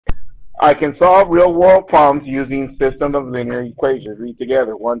I can solve real-world problems using system of linear equations. Read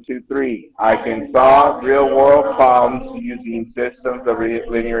together. 1, 2, 3. I can solve real-world problems using systems of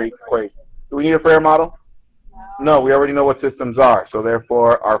linear equations. Do we need a Frere model? No, we already know what systems are. So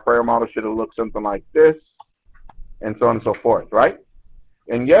therefore, our Frere model should have looked something like this, and so on and so forth, right?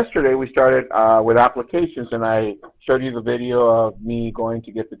 And yesterday we started with applications, and I showed you the video of me going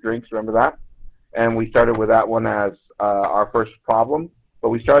to get the drinks. Remember that? And we started with that one as our first problem. But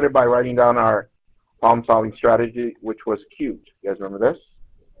we started by writing down our problem-solving strategy, which was cubed. You guys remember this?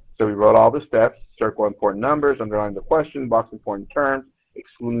 So we wrote all the steps: circle important numbers, underline the question, box important terms,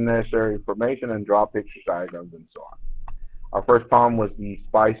 exclude necessary information, and draw picture diagrams, and so on. Our first problem was the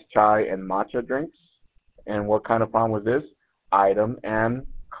spice, chai, and matcha drinks. And what kind of problem was this? Item and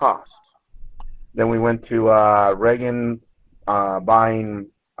cost. Then we went to Reagan buying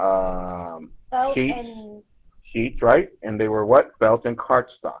sheets, right? And they were what? Felt and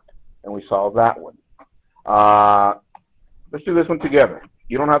cardstock. And we solved that one. Let's do this one together.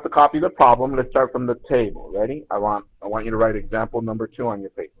 You don't have to copy the problem. Let's start from the table. Ready? I want you to write example number 2 on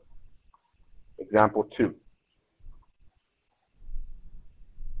your paper. Example 2.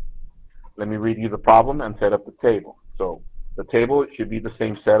 Let me read you the problem and set up the table. So the table should be the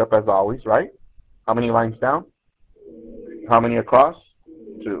same setup as always, right? How many lines down? How many across?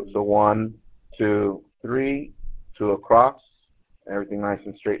 2. So 1, 2, 3, 2 across. Everything nice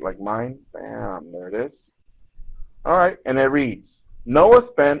and straight like mine. Bam, there it is. All right, and it reads, Noah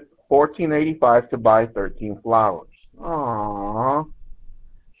spent $14.85 to buy 13 flowers. Aww.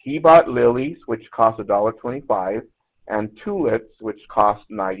 He bought lilies, which cost $1.25, and tulips, which cost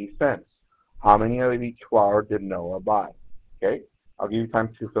 90 cents. How many of each flower did Noah buy? Okay, I'll give you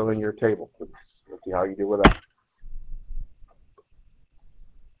time to fill in your table, please. Let's see how you do with that.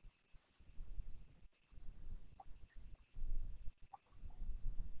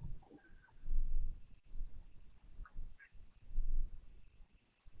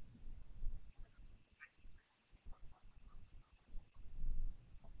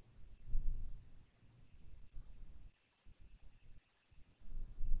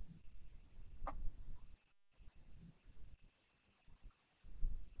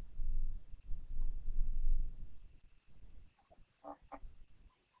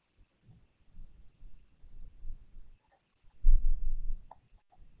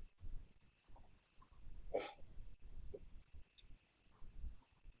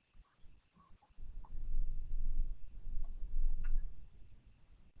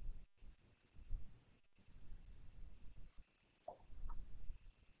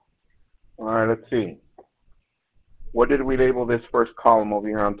 All right, let's see. What did we label this first column over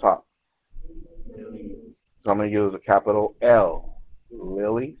here on top? So I'm going to use a capital L.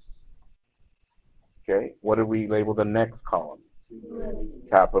 Lilies. Okay, what did we label the next column?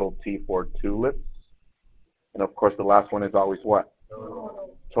 Capital T for tulips. And of course the last one is always what?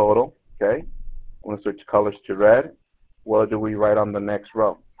 Total. Okay, I'm going to switch colors to red. What do we write on the next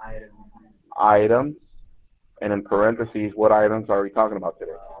row? Items. And in parentheses, what items are we talking about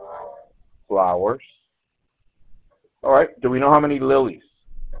today? Flowers. All right, do we know how many lilies?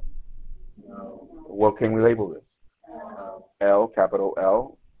 No. What can we label this? L, capital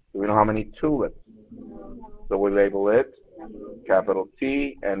L. Do we know how many tulips? So we label it capital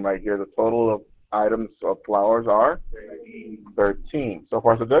T, and right here the total of items of flowers are 13. So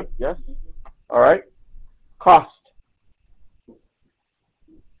far so good? Yes? All right. Cost.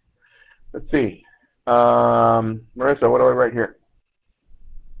 Let's see. Marissa, what do I write here?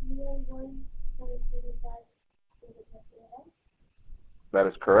 That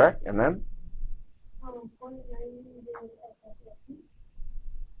is correct. And then?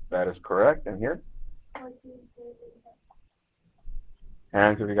 That is correct. And here?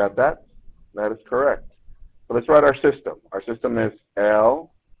 Hands if you got that. That is correct. So let's write our system. Our system is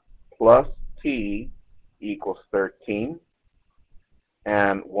L plus T equals 13.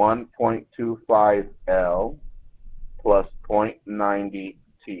 And 1.25 L plus 0.90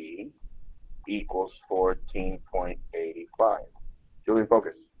 T equals 14.85. Julian,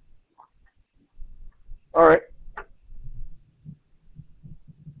 focus. All right.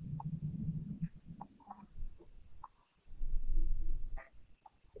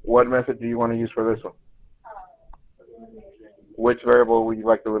 What method do you want to use for this one? Which variable would you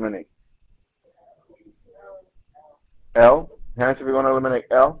like to eliminate? L? Hands if you want to eliminate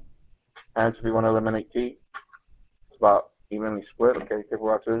L. Hands if you want to eliminate T. It's about evenly split. Okay, take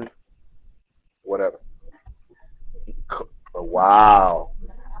out scissors. Whatever. Wow.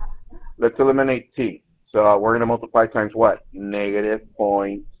 Let's eliminate T. So we're going to multiply times what? Negative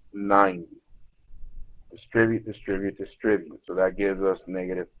 0.90. Distribute, distribute, distribute. So that gives us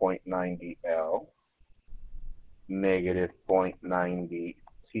negative 0.90 L, negative 0.90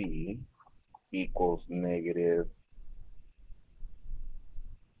 T equals negative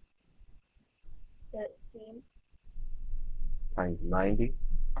 13 times 90,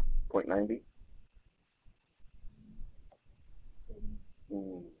 0.90.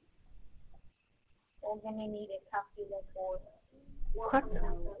 We're going to need a calculator. What?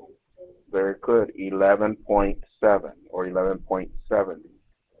 Very good. 11.7 or 11.70.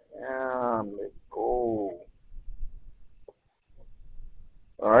 Yeah, let's go.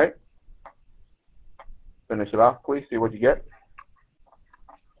 All right. Finish it off, please. See what you get.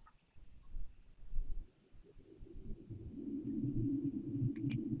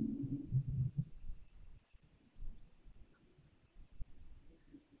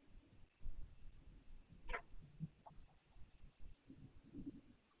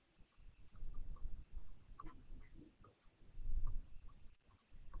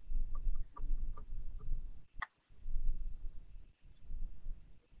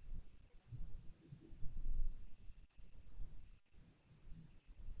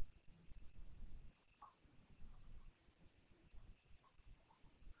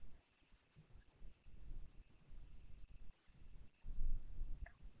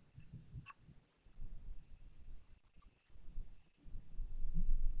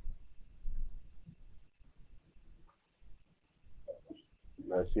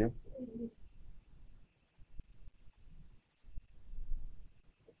 Bless you.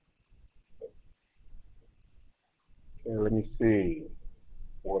 Okay, let me see.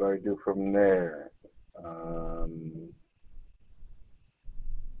 What do I do from there?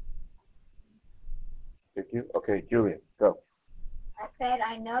 Thank you. Okay, Julian, go. I said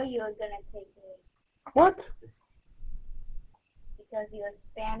I know you were going to take me What? because you were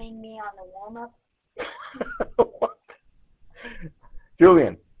spamming me on the warm-up. What?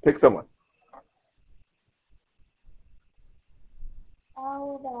 Julian, pick someone.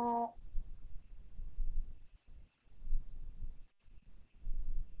 How about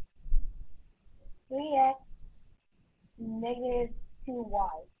 3x negative 2y?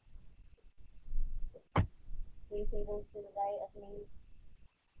 3 tables to the right of me,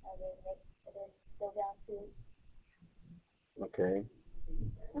 and then go down to. Okay.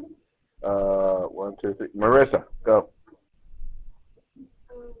 1, 2, 3. Marissa, go.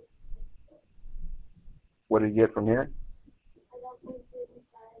 What did you get from here?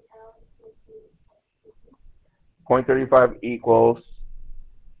 0.35 equals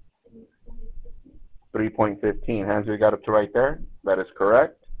 3.15. Hands, we got up to right there. That is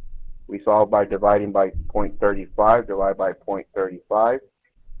correct. We solve by dividing by 0.35. Divide by 0.35.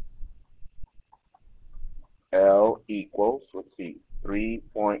 L equals, let's see,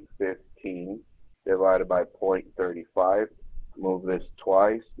 3.15 divided by 0.35. Move this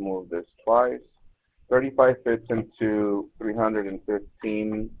twice. Move this twice. 35 fits into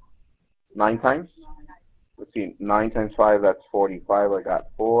 315 9 times. Let's see, 9 times 5, that's 45. I got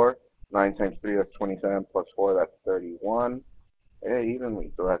 4. 9 times 3, that's 27. Plus 4, that's 31. Hey,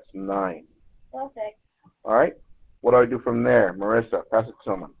 evenly, so that's 9. Perfect. All right. What do I do from there? Marissa, pass it to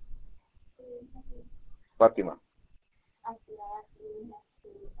someone. Fatima. After that, we have to,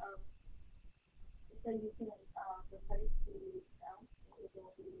 so you can replace the L. It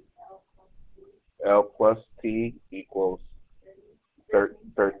will be L plus T. L plus T equals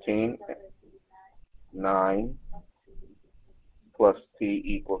 13. 9 plus T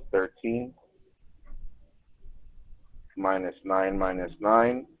equals 13. Minus 9 minus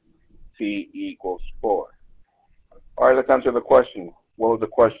 9. T equals 4. All right, let's answer the question. What was the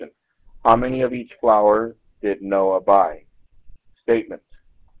question? How many of each flower did Noah buy? Statement.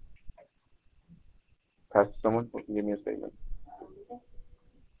 Pass to someone who can give me a statement.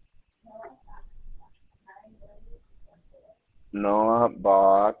 Noah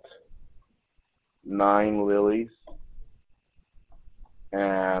bought 9 lilies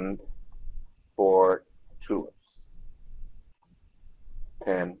and 4 tulips.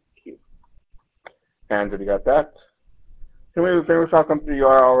 10 cubes. Hands, have you got that? Can we talk them through you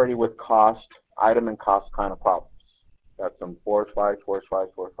are already with cost, item and cost kind of problems. Got some 4s, 5s, 4s,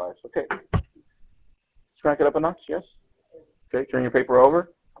 5s, 4s, 5s. Okay. Let's crank it up a notch, yes? Okay, turn your paper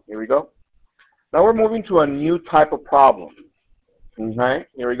over. Here we go. Now we're moving to a new type of problem. Okay,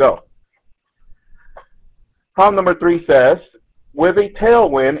 here we go. Problem number 3 says, with a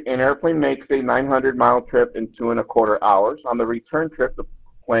tailwind, an airplane makes a 900-mile trip in 2¼ hours. On the return trip, the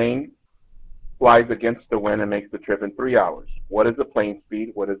plane flies against the wind and makes the trip in 3 hours. What is the plane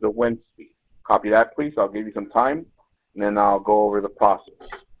speed? What is the wind speed? Copy that, please. I'll give you some time, and then I'll go over the process.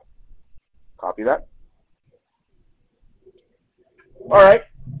 Copy that. All right.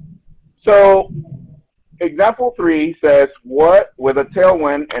 So example 3 says, what with a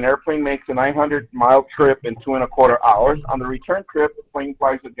tailwind, an airplane makes a 900-mile trip in 2¼ hours. On the return trip, the plane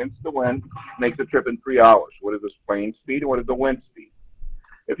flies against the wind, makes the trip in 3 hours. What is the plane speed and what is the wind speed?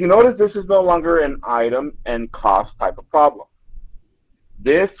 If you notice, this is no longer an item and cost type of problem.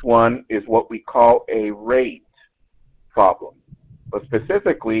 This one is what we call a rate problem. But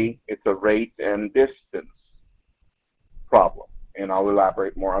specifically, it's a rate and distance problem. And I'll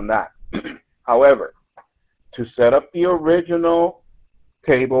elaborate more on that. However, to set up the original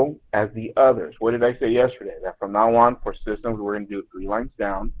table as the others, what did I say yesterday? That from now on, for systems, we're going to do 3 lines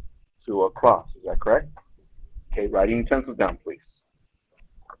down, 2 across. Is that correct? Okay, writing utensils down, please.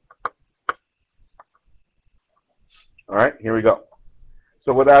 All right, here we go.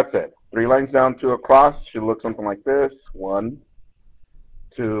 So with that said, 3 lines down, 2 across should look something like this. 1,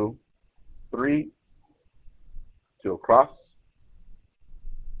 2, 3, 2 across.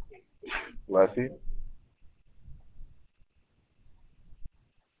 Bless you.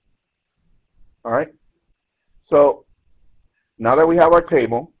 All right. So now that we have our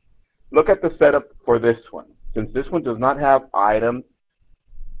table, look at the setup for this one. Since this one does not have item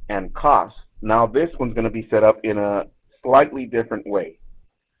and cost, now this one's going to be set up in a slightly different way.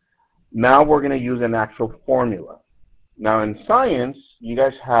 Now we're going to use an actual formula. Now in science, you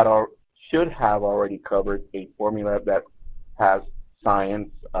guys should have already covered a formula that has science,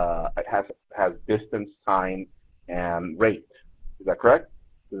 has distance, time, and rate. Is that correct?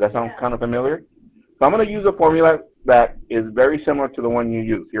 Does that sound kind of familiar? So I'm going to use a formula that is very similar to the one you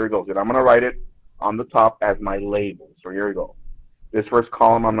use. Here it goes. And I'm going to write it on the top as my label. So here we go. This first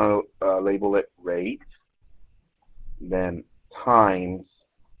column, I'm going to label it rate, then times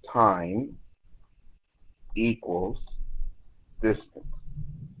time equals distance.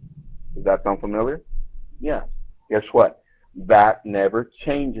 Does that sound familiar? Yeah. Guess what? That never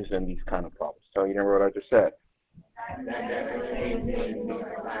changes in these kind of problems. So you remember what I just said?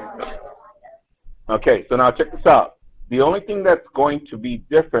 Okay, so now check this out. The only thing that's going to be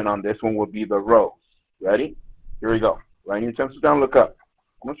different on this one will be the rows. Ready? Here we go. Write your utensils down, look up.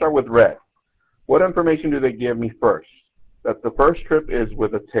 I'm going to start with red. What information do they give me first? That the first trip is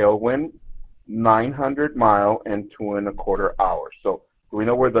with a tailwind, 900 mile and 2¼ hours. So do we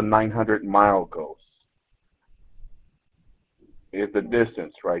know where the 900 mile goes? It's the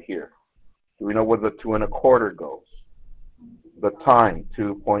distance right here. Do we know where the 2¼ goes? The time,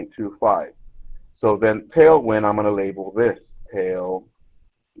 2.25. So then tailwind, I'm going to label this tailwind.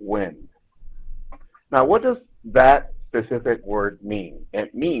 Now what does that specific word mean?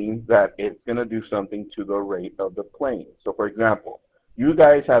 It means that it's going to do something to the rate of the plane. So for example, you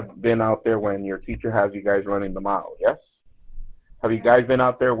guys have been out there when your teacher has you guys running the mile, yes? Have you guys been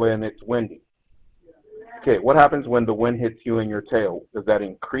out there when it's windy? Okay, what happens when the wind hits you in your tail? Does that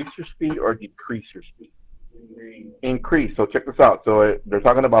increase your speed or decrease your speed? Increase. So check this out. So they're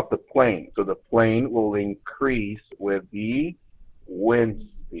talking about the plane. So the plane will increase with the wind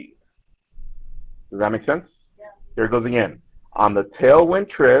speed. Does that make sense? Yeah. Here it goes again. On the tailwind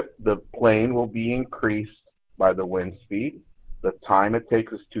trip, the plane will be increased by the wind speed. The time it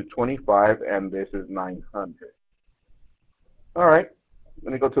takes is 225, and this is 900. All right.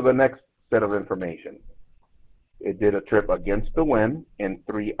 Let me go to the next set of information. It did a trip against the wind in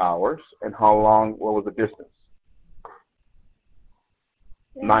 3 hours. And how long, what was the distance?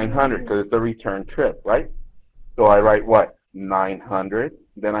 900, because it's a return trip, right? So I write what? 900.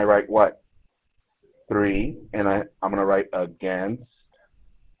 Then I write what? 3. And I'm going to write against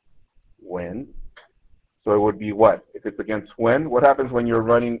wind. So it would be what? If it's against wind, what happens when you're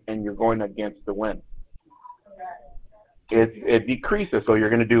running and you're going against the wind? It decreases. So you're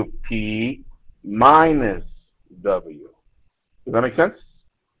going to do P minus W. Does that make sense?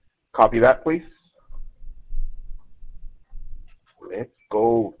 Copy that, please. Let's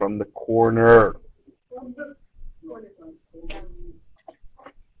go from the corner.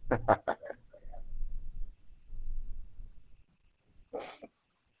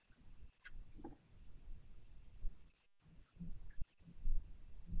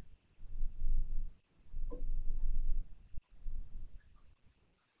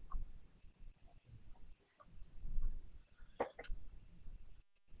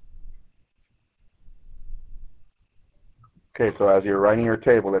 Okay, so as you're writing your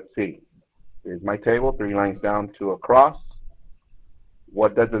table, let's see. Here's my table, 3 lines down, 2 across.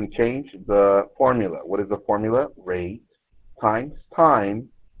 What doesn't change? The formula. What is the formula? Rate times time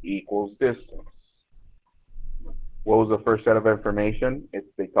equals distance. What was the first set of information?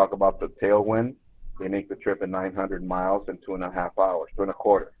 They talk about the tailwind. They make the trip in 900 miles in 2.5 hours,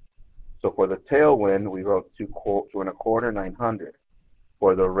 2.25. So for the tailwind, we wrote 2.25, 900.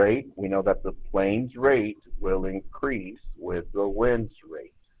 For the rate, we know that the plane's rate will increase with the wind's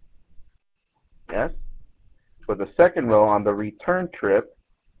rate. Yes? For the second row, on the return trip,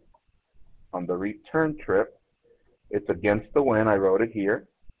 it's against the wind. I wrote it here.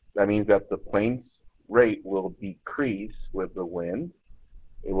 That means that the plane's rate will decrease with the wind.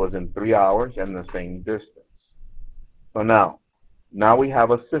 It was in 3 hours and the same distance. So now we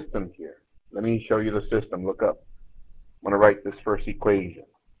have a system here. Let me show you the system. Look up. I'm going to write this first equation.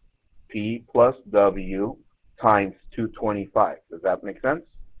 P plus W times 225. Does that make sense?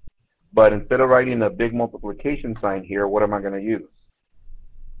 But instead of writing a big multiplication sign here, what am I going to use?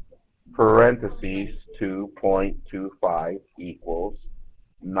 Parentheses 2.25 equals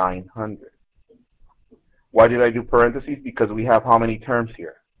 900. Why did I do parentheses? Because we have how many terms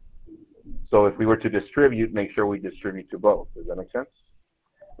here? So if we were to distribute, make sure we distribute to both. Does that make sense?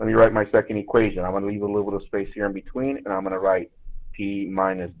 Let me write my second equation. I'm going to leave a little bit of space here in between, and I'm going to write P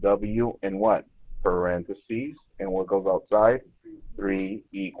minus W in what? Parentheses. And what goes outside? 3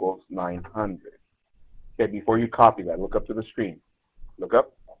 equals 900. Okay, before you copy that, look up to the screen. Look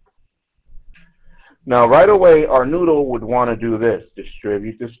up. Now, right away, our noodle would want to do this.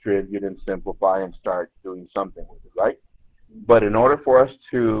 Distribute, and simplify, and start doing something with it, right? But in order for us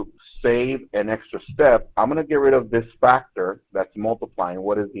to save an extra step, I'm going to get rid of this factor that's multiplying.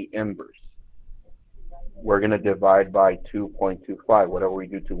 What is the inverse? We're going to divide by 2.25. Whatever we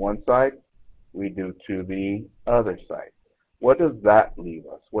do to one side, we do to the other side. What does that leave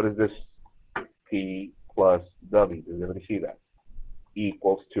us? What is this P plus W? Does everybody see that?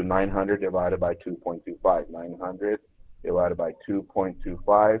 Equals to 900 divided by 2.25. 900 divided by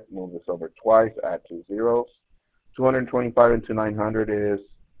 2.25. Move this over twice. Add 2 zeros. 225 into 900 is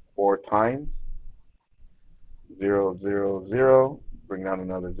 4 times. 0, 0, 0. Bring down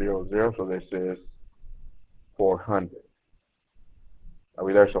another 0, 0. So this is 400. Are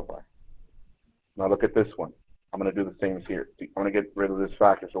we there so far? Now look at this one. I'm going to do the same as here. I'm going to get rid of this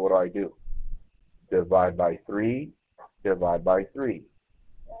factor. So what do? Divide by 3. Divide by 3.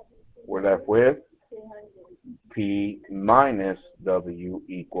 We're left with P minus W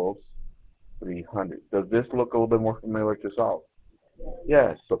equals 300. Does this look a little bit more familiar to solve?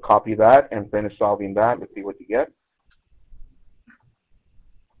 Yes. So copy that and finish solving that. Let's see what you get.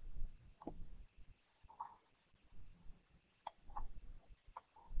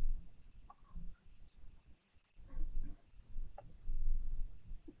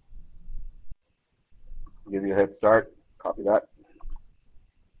 Give you a head start. Copy that.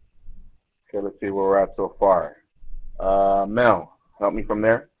 Okay, let's see where we're at so far. Mel, help me from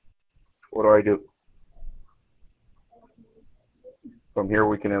there. What do? From here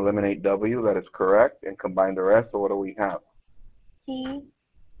we can eliminate W, that is correct, and combine the rest. So what do we have? P.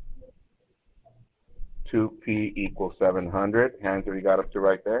 2P equals 700. Hands, have you got up to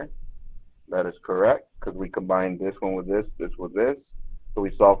right there? That is correct, because we combined this one with this with this. So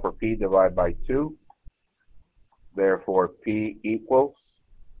we solve for P, divide by 2. Therefore, P equals.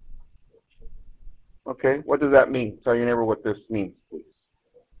 Okay, what does that mean? Tell your neighbor what this means, please.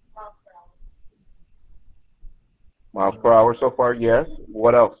 Miles per hour so far, yes.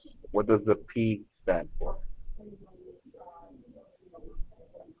 What else? What does the P stand for?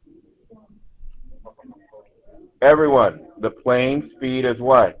 Everyone, the plane speed is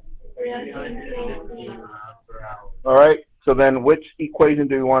what? All right, so then which equation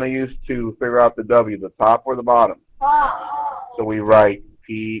do we want to use to figure out the W, the top or the bottom? So we write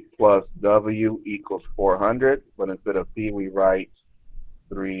P plus W equals 400, but instead of P we write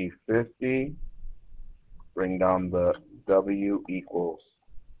 350. Bring down the W equals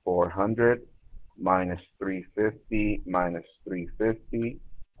 400 minus 350 minus 350.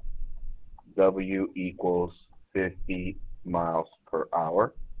 W equals 50 miles per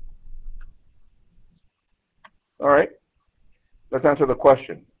hour. All right, let's answer the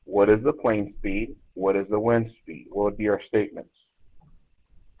question. What is the plane speed? What is the wind speed? What would be our statements?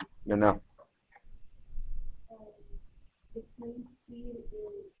 No. The plane speed is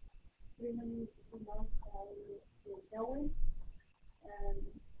 350 miles per hour with no wind, and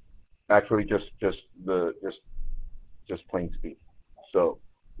Actually, just plane speed. So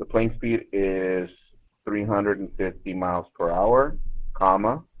the plane speed is 350 miles per hour,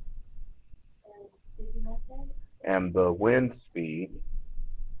 comma, and the wind speed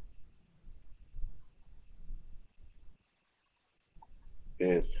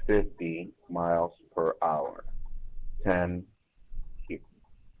is 50 miles per hour, 10 Q.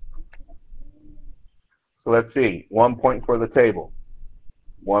 So let's see, 1 point for the table,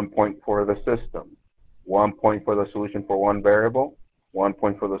 1 point for the system, 1 point for the solution for one variable, 1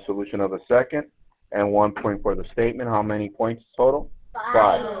 point for the solution of the second, and 1 point for the statement. How many points total?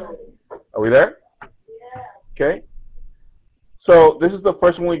 5. Are we there? Okay. So this is the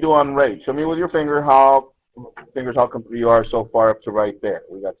first one we do on rate. Show me with your how complete you are so far up to right there.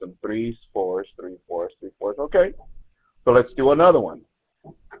 We got some 3s, 4s, 3 4s, 3 4s. Okay. So let's do another one.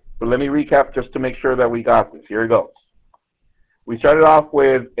 But let me recap just to make sure that we got this. Here it goes. We started off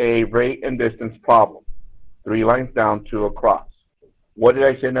with a rate and distance problem. 3 lines down, 2 across. What did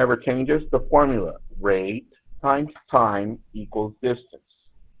I say never changes? The formula. Rate times time equals distance.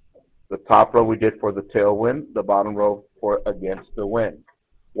 The top row we did for the tailwind, the bottom row for against the wind.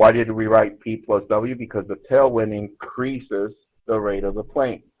 Why did we write P plus W? Because the tailwind increases the rate of the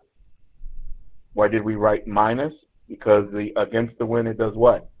plane. Why did we write minus? Because the against the wind, it does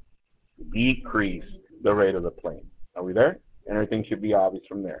what? Decrease the rate of the plane. Are we there? And everything should be obvious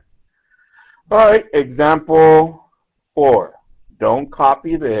from there. All right, example 4. Don't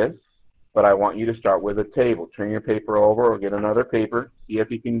copy this, but I want you to start with a table. Turn your paper over or get another paper. See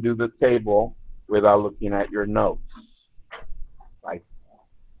if you can do the table without looking at your notes. Right.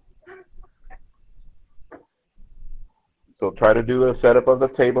 So try to do a setup of the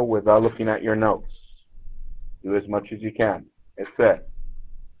table without looking at your notes. Do as much as you can. It said.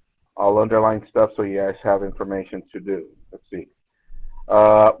 I'll underline stuff so you guys have information to do. Let's see.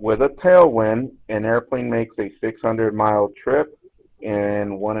 With a tailwind, an airplane makes a 600-mile trip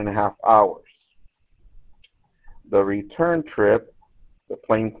in 1.5 hours. The return trip, the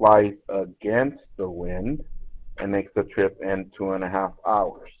plane flies against the wind and makes the trip in 2.5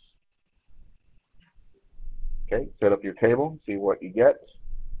 hours. Okay, set up your table, see what you get.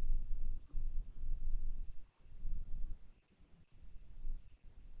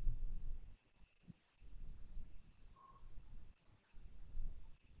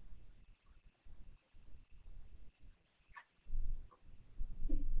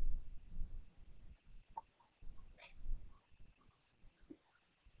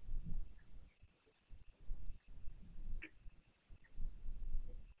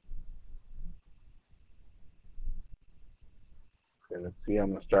 Okay, let's see,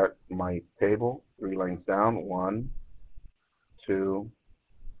 I'm going to start my table, 3 lines down, 1, 2,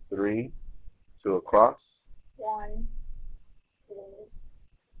 3, 2 across. 1, 2.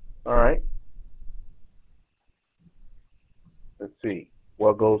 All right. Let's see,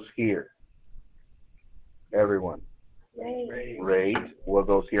 what goes here? Everyone. Rate. What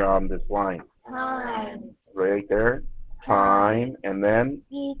goes here on this line? Time. Right there. Time, and then?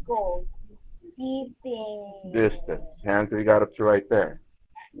 Equals. Distance. Hands we got up to right there.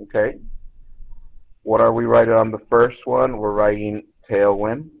 Okay. What are we writing on the first one? We're writing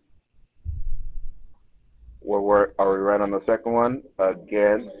tailwind. Are we right on the second one?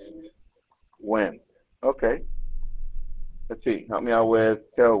 Against wind. Okay. Let's see. Help me out with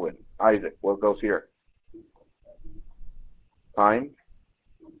tailwind. Isaac, what goes here? Time.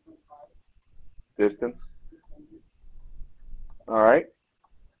 Distance. All right.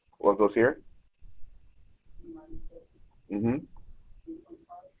 What goes here?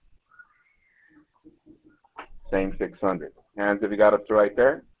 Same 600. Hands if you got up to right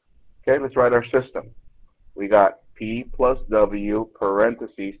there. Okay, let's write our system. We got P plus W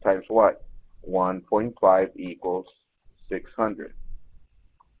parentheses times what? 1.5 equals 600.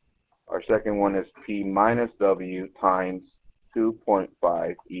 Our second one is P minus W times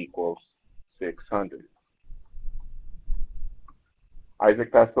 2.5 equals 600.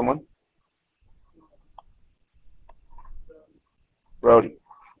 Isaac, pass someone? Brody,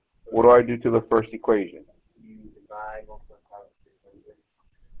 what do I do to the first equation? You divide 1.5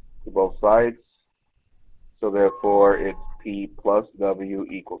 to both sides. So therefore, it's P plus W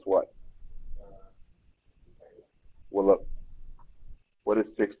equals what? Well, look. What is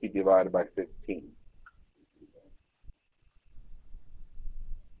 60 divided by 15?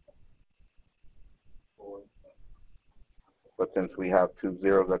 But since we have 2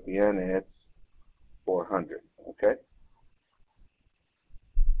 zeros at the end, it's 400. Okay?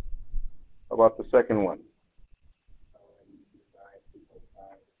 How about the second one?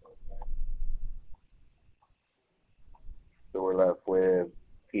 So we're left with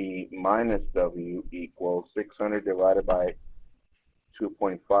P minus W equals 600 divided by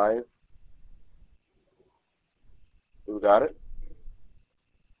 2.5. Who got it?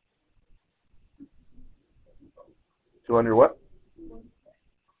 200 what?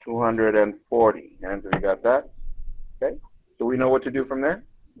 240. Hands if you got that. Okay. Do we know what to do from there?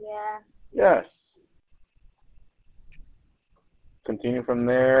 Yeah. Yes. Continue from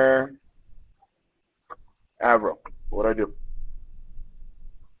there. Avro, what do I do?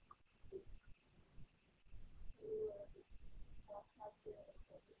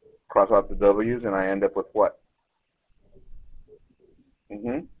 Cross out the W's and I end up with what?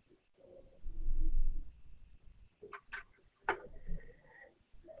 Mm-hmm.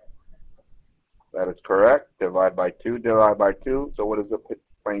 That is correct. Divide by 2, divide by 2. So what is the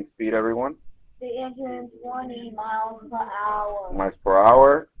plane speed, everyone? The engine 20 miles per hour. Miles per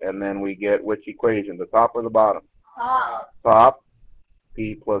hour. And then we get which equation? The top or the bottom? Top. Top.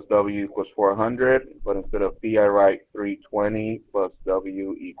 P plus W equals 400. But instead of P, I write 320 plus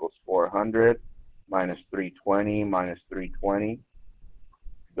W equals 400 minus 320 minus 320.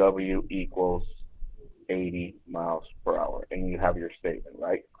 W equals 80 miles per hour. And you have your statement,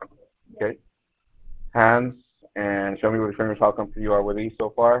 right? Okay. Hands, and show me with your fingers how comfortable you are with these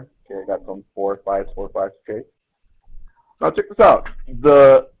so far. Okay, I got some 4, 5, 4, 5, okay. Now check this out.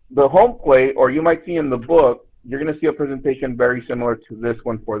 The home plate, or you might see in the book, you're going to see a presentation very similar to this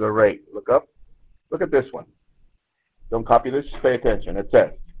one for the rate. Look up. Look at this one. Don't copy this, just pay attention. It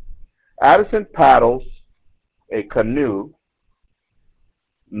says, Addison paddles a canoe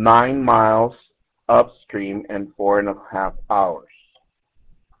 9 miles upstream in 4.5 hours.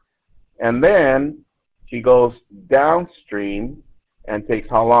 And then she goes downstream and takes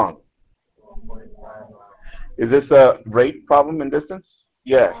how long? Is this a rate problem in distance?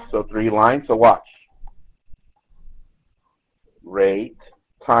 Yes. So 3 lines. So watch. Rate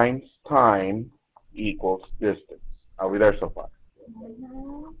times time equals distance. Are we there so far?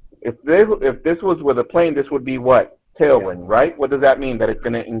 If this was with a plane, this would be what? Tailwind, right? What does that mean? That it's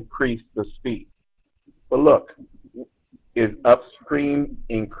going to increase the speed. But look, is upstream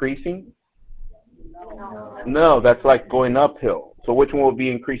increasing? No, that's like going uphill. So which one will be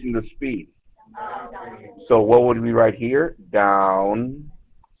increasing the speed? So what would we write here? Downstream.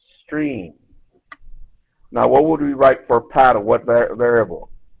 Now what would we write for paddle? What variable?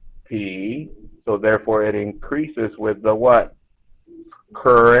 P. So therefore it increases with the what?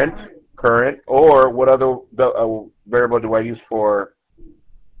 Current. Or what other variable do I use for?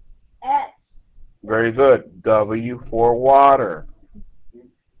 S. Very good. W for water.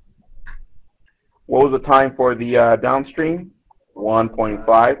 What was the time for the downstream?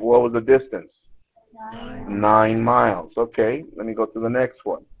 1.5. What was the distance? 9 miles. Okay, let me go to the next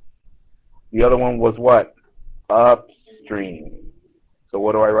one. The other one was what? Upstream. So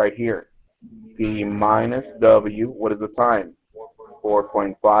what do I write here? P minus W. What is the time?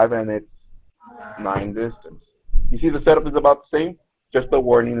 4.5, and it's 9 distance. You see the setup is about the same? Just the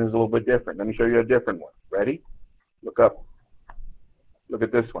wording is a little bit different. Let me show you a different one. Ready? Look up. Look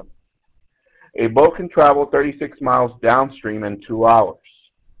at this one. A boat can travel 36 miles downstream in 2 hours.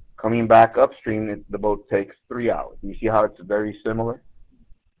 Coming back upstream, the boat takes 3 hours. You see how it's very similar?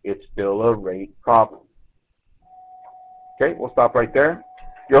 It's still a rate problem. Okay, we'll stop right there.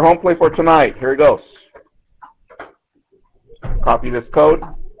 Your home plate for tonight. Here it goes. Copy this code.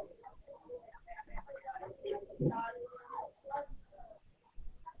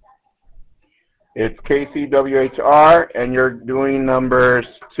 It's KCWHR, and you're doing numbers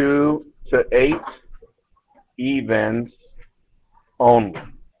 2 to 8 evens only.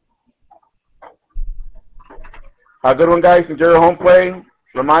 Have a good one, guys. Enjoy your home play.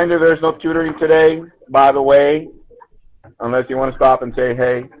 Reminder, there's no tutoring today, by the way, unless you want to stop and say,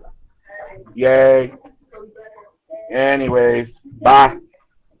 hey, yay. Anyways, bye.